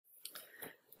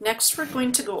Next, we're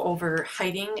going to go over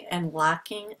hiding and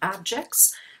locking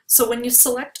objects. So when you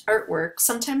select artwork,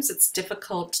 sometimes it's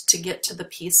difficult to get to the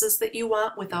pieces that you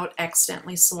want without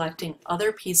accidentally selecting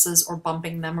other pieces or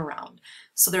bumping them around.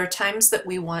 So there are times that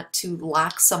we want to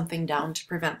lock something down to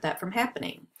prevent that from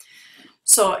happening.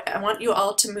 So I want you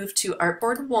all to move to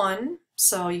Artboard 1.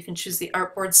 So you can choose the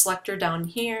Artboard selector down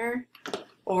here,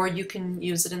 or you can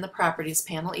use it in the Properties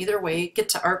panel. Either way, get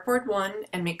to Artboard 1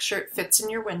 and make sure it fits in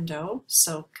your window,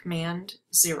 so Command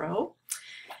 0.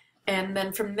 And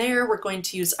then from there, we're going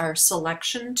to use our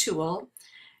Selection tool,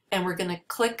 and we're going to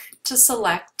click to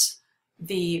select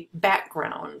the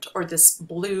background, or this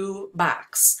blue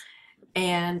box.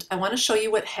 And I want to show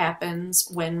you what happens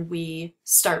when we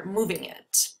start moving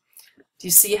it. Do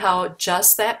you see how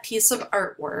just that piece of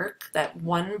artwork, that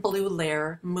one blue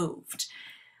layer, moved?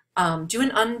 Do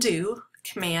an undo,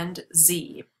 Command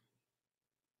Z.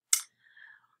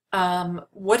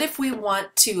 What if we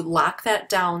want to lock that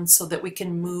down so that we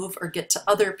can move or get to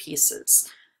other pieces?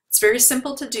 It's very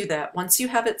simple to do that. Once you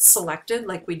have it selected,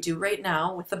 like we do right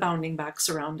now with the bounding box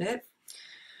around it,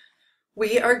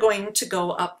 we are going to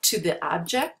go up to the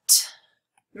Object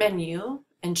menu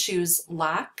and choose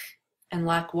Lock. And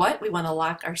lock what? We want to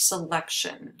lock our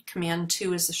selection. Command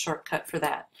 2 is the shortcut for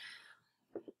that.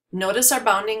 Notice our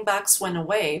bounding box went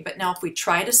away, but now if we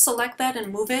try to select that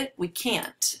and move it, we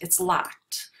can't. It's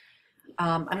locked.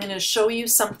 I'm going to show you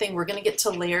something. We're going to get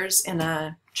to layers in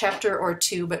a chapter or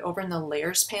two, but over in the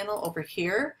layers panel over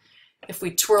here, if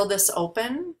we twirl this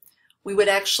open, we would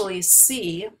actually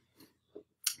see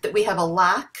that we have a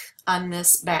lock on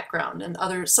this background, and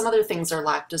some other things are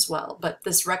locked as well, but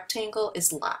this rectangle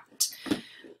is locked.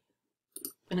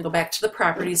 I'm going to go back to the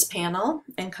Properties panel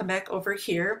and come back over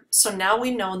here. So now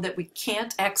we know that we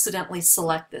can't accidentally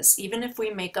select this. Even if we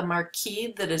make a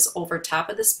marquee that is over top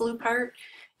of this blue part,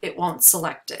 it won't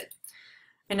select it.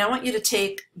 And now I want you to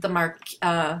take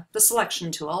the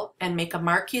selection tool and make a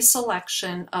marquee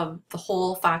selection of the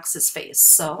whole fox's face.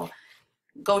 So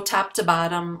go top to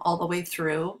bottom all the way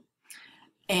through,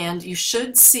 and you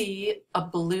should see a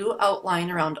blue outline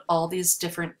around all these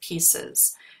different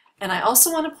pieces. And I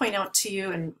also want to point out to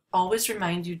you and always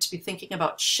remind you to be thinking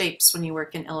about shapes when you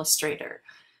work in Illustrator.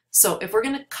 So if we're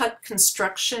going to cut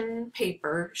construction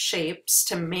paper shapes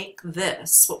to make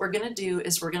this, what we're going to do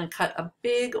is we're going to cut a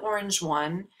big orange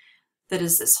one that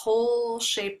is this whole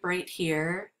shape right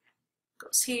here.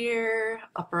 Goes here,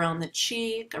 up around the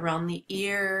cheek, around the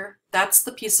ear. That's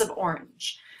the piece of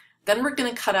orange. Then we're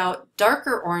going to cut out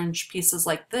darker orange pieces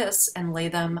like this and lay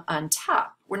them on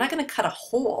top. We're not going to cut a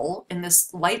hole in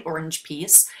this light orange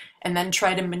piece and then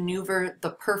try to maneuver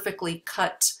the perfectly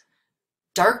cut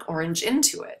dark orange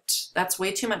into it. That's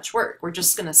way too much work. We're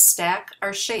just going to stack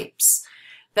our shapes.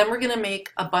 Then we're going to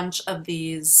make a bunch of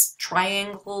these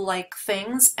triangle-like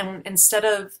things, and instead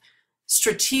of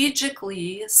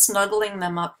strategically snuggling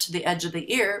them up to the edge of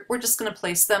the ear, we're just going to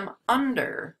place them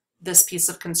under this piece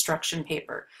of construction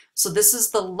paper. So this is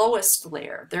the lowest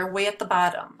layer. They're way at the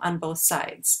bottom on both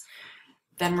sides.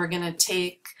 Then we're going to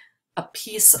take a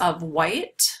piece of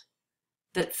white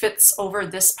that fits over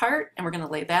this part, and we're going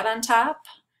to lay that on top.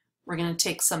 We're going to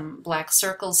take some black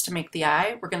circles to make the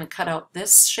eye. We're going to cut out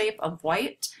this shape of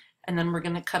white, and then we're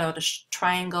going to cut out a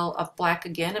triangle of black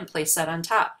again and place that on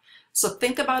top. So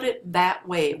think about it that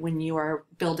way when you are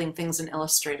building things in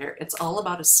Illustrator. It's all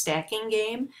about a stacking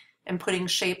game and putting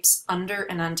shapes under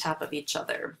and on top of each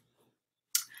other.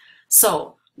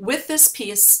 So with this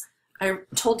piece, I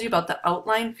told you about the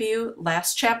outline view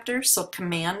last chapter, so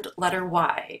Command letter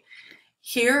Y.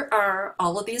 Here are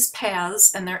all of these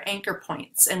paths and their anchor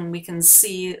points, and we can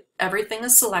see everything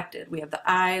is selected. We have the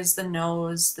eyes, the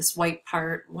nose, this white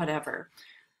part, whatever.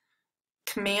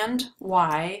 Command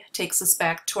Y takes us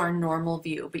back to our normal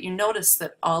view, but you notice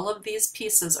that all of these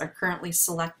pieces are currently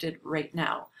selected right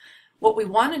now. What we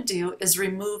want to do is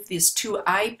remove these two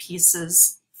eye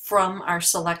pieces from our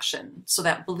selection. So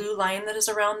that blue line that is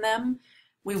around them,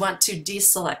 we want to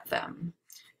deselect them.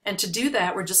 And to do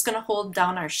that, we're just going to hold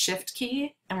down our Shift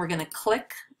key, and we're going to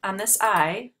click on this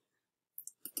eye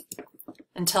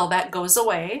until that goes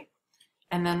away.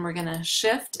 And then we're going to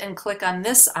shift and click on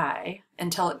this eye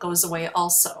until it goes away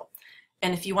also.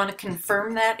 And if you want to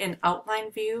confirm that in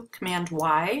outline view, Command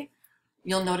Y,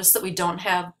 you'll notice that we don't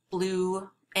have blue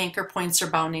anchor points or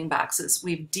bounding boxes.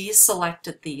 We've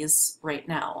deselected these right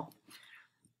now.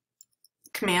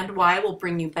 Command Y will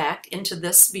bring you back into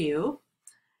this view.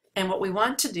 And what we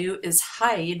want to do is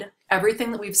hide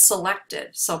everything that we've selected.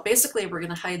 So basically we're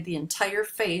going to hide the entire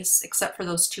face except for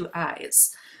those two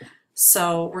eyes.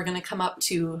 So we're going to come up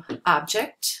to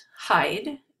Object,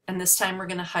 Hide, and this time we're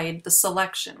going to hide the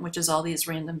selection, which is all these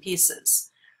random pieces.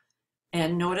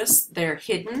 And notice they're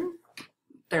hidden,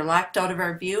 they're locked out of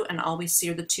our view, and all we see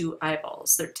are the two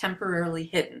eyeballs. They're temporarily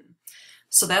hidden.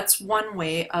 So that's one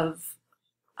way of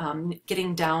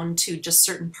getting down to just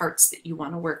certain parts that you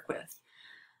want to work with.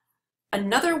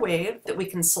 Another way that we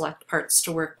can select parts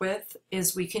to work with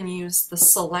is we can use the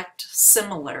Select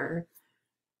Similar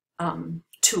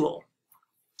tool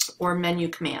or menu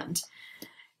command.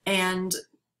 And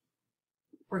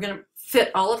we're going to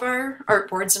fit all of our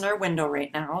artboards in our window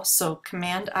right now. So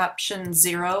Command Option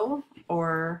 0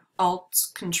 or Alt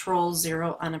Control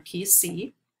 0 on a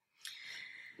PC.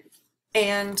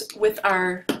 And with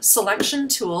our selection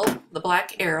tool, the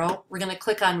black arrow, we're going to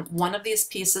click on one of these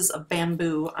pieces of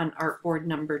bamboo on artboard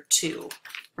number 2.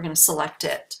 We're going to select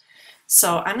it.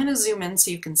 So I'm going to zoom in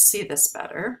so you can see this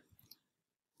better.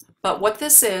 But what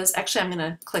this is, actually I'm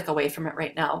going to click away from it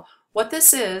right now. What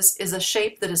this is a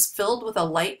shape that is filled with a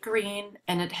light green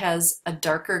and it has a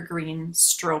darker green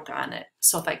stroke on it.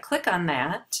 So if I click on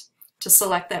that to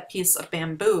select that piece of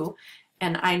bamboo,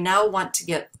 and I now want to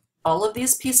get all of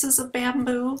these pieces of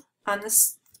bamboo on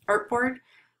this artboard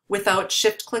without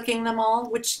shift clicking them all,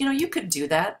 which, you know, you could do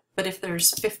that, but if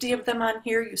there's 50 of them on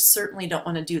here, you certainly don't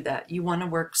want to do that. You want to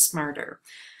work smarter.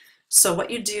 So what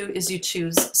you do is you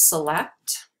choose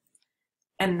Select,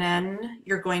 and then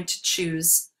you're going to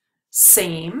choose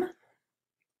Same.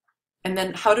 And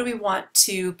then how do we want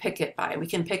to pick it by? We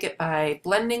can pick it by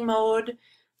blending mode,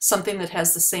 something that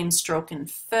has the same stroke and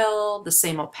fill, the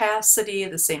same opacity,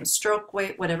 the same stroke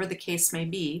weight, whatever the case may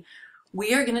be.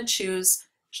 We are going to choose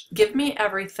Give Me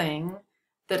Everything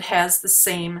that has the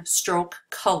same stroke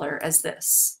color as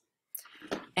this.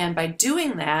 And by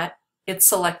doing that, it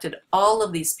selected all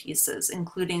of these pieces,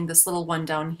 including this little one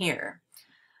down here.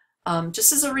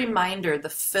 Just as a reminder, the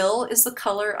fill is the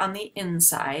color on the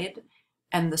inside,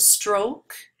 and the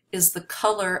stroke is the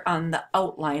color on the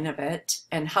outline of it,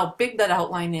 and how big that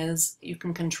outline is you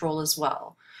can control as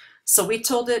well. So we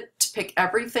told it to pick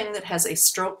everything that has a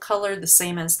stroke color the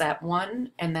same as that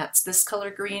one, and that's this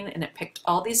color green, and it picked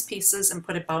all these pieces and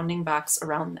put a bounding box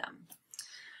around them.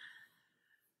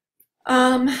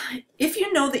 If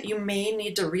you know that you may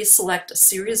need to reselect a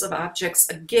series of objects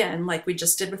again, like we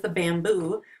just did with the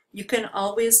bamboo, you can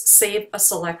always save a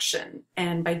selection,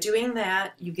 and by doing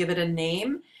that you give it a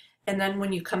name, and then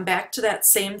when you come back to that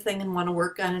same thing and want to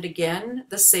work on it again,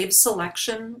 the save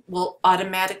selection will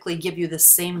automatically give you the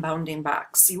same bounding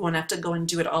box. You won't have to go and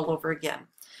do it all over again.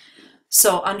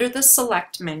 So under the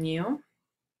Select menu,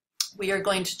 we are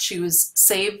going to choose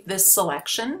Save This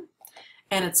Selection,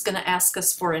 and it's going to ask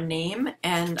us for a name,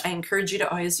 and I encourage you to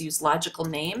always use logical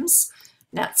names.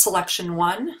 That's Selection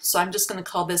 1, so I'm just going to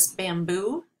call this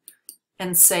Bamboo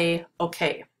and say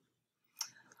OK.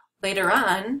 Later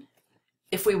on,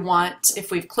 if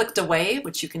we've clicked away,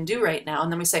 which you can do right now,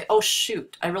 and then we say, oh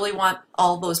shoot, I really want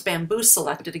all those bamboo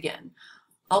selected again.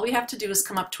 All we have to do is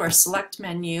come up to our Select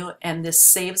menu, and this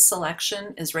Save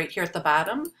Selection is right here at the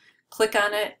bottom. Click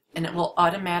on it, and it will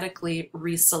automatically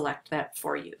reselect that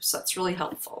for you. So that's really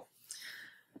helpful.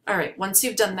 All right, once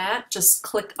you've done that, just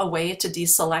click away to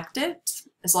deselect it.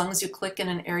 As long as you click in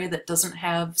an area that doesn't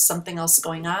have something else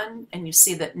going on, and you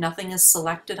see that nothing is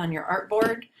selected on your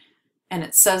artboard, and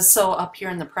it says so up here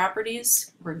in the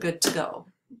properties, we're good to go.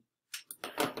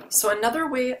 So another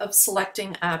way of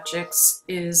selecting objects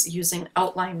is using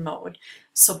outline mode.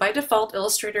 So by default,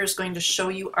 Illustrator is going to show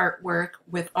you artwork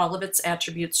with all of its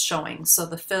attributes showing, so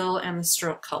the fill and the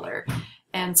stroke color.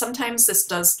 And sometimes this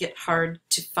does get hard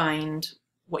to find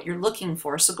what you're looking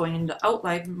for, so going into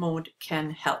outline mode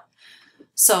can help.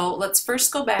 So let's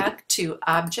first go back to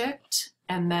Object,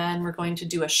 and then we're going to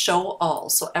do a Show All.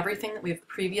 So everything that we've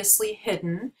previously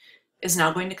hidden is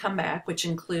now going to come back, which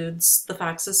includes the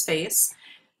fox's face,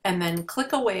 and then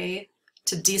click away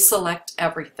to deselect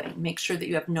everything. Make sure that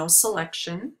you have no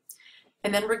selection,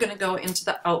 and then we're going to go into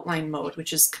the outline mode,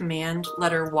 which is Command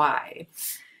letter Y.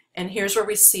 And here's where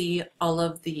we see all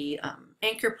of the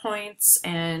anchor points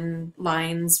and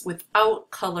lines without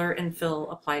color and fill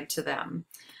applied to them.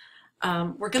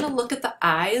 We're going to look at the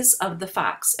eyes of the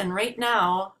fox, and right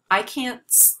now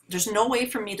there's no way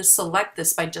for me to select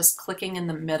this by just clicking in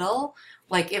the middle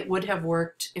like it would have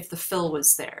worked if the fill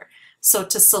was there. So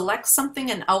to select something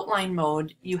in outline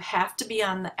mode, you have to be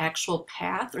on the actual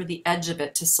path or the edge of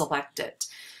it to select it.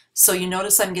 So you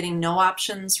notice I'm getting no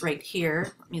options right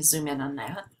here. Let me zoom in on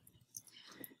that.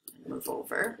 Move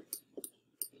over.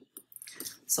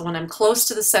 So when I'm close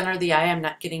to the center of the eye, I'm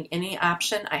not getting any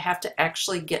option. I have to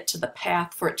actually get to the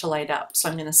path for it to light up. So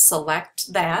I'm going to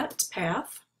select that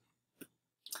path.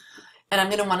 And I'm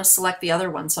going to want to select the other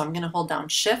one. So I'm going to hold down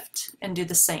Shift and do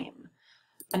the same.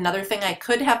 Another thing I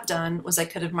could have done was I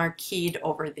could have marqueed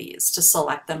over these to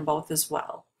select them both as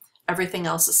well. Everything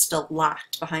else is still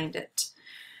locked behind it.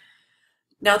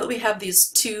 Now that we have these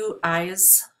two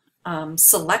eyes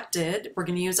selected, we're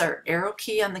going to use our arrow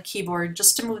key on the keyboard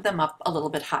just to move them up a little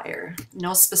bit higher.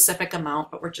 No specific amount,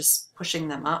 but we're just pushing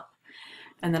them up.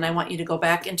 And then I want you to go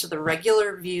back into the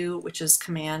regular view, which is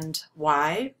Command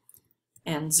Y,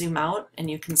 and zoom out, and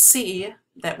you can see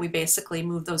that we basically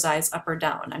move those eyes up or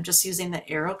down. I'm just using the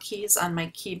arrow keys on my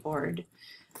keyboard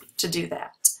to do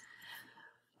that.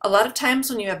 A lot of times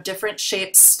when you have different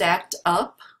shapes stacked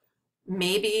up,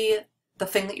 maybe the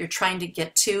thing that you're trying to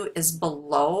get to is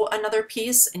below another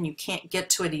piece and you can't get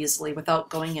to it easily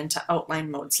without going into outline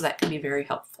mode, so that can be very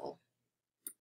helpful.